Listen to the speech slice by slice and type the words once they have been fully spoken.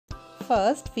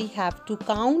first we have to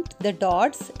count the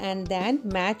dots and then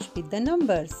match with the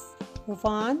numbers.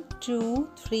 1, 2,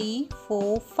 3,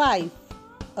 4, 5.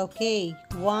 Okay,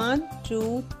 1,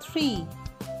 2, 3.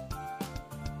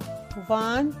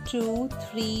 1, 2,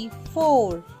 3,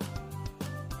 4.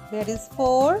 Where is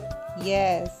 4?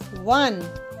 Yes, 1.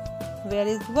 Where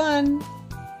is 1?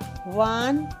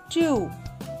 1, 2.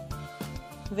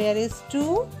 Where is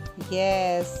 2?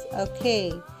 Yes,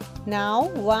 okay. Now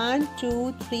 1,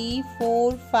 2, 3,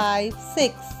 4, 5,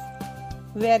 6.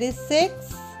 Where is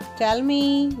 6? Tell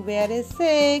me, where is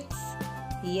 6?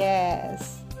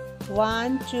 Yes.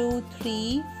 1, 2,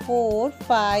 3, 4,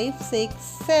 5, 6,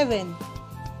 7.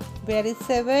 Where is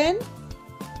 7?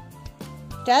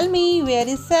 Tell me, where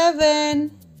is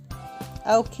 7?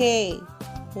 Okay.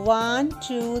 1,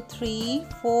 2, 3,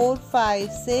 4,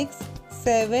 5, 6,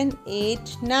 7,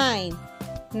 8, 9.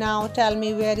 Now tell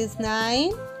me, where is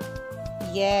 9?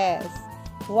 Yes.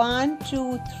 1,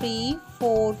 2, 3,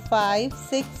 4, 5,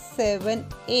 6, 7,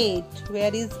 8.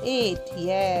 Where is 8?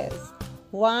 Yes.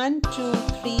 1, 2,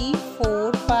 3,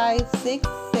 4, 5, 6,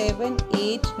 7,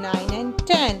 8, 9 and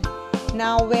 10.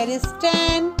 Now where is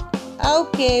 10?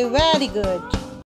 Okay, very good.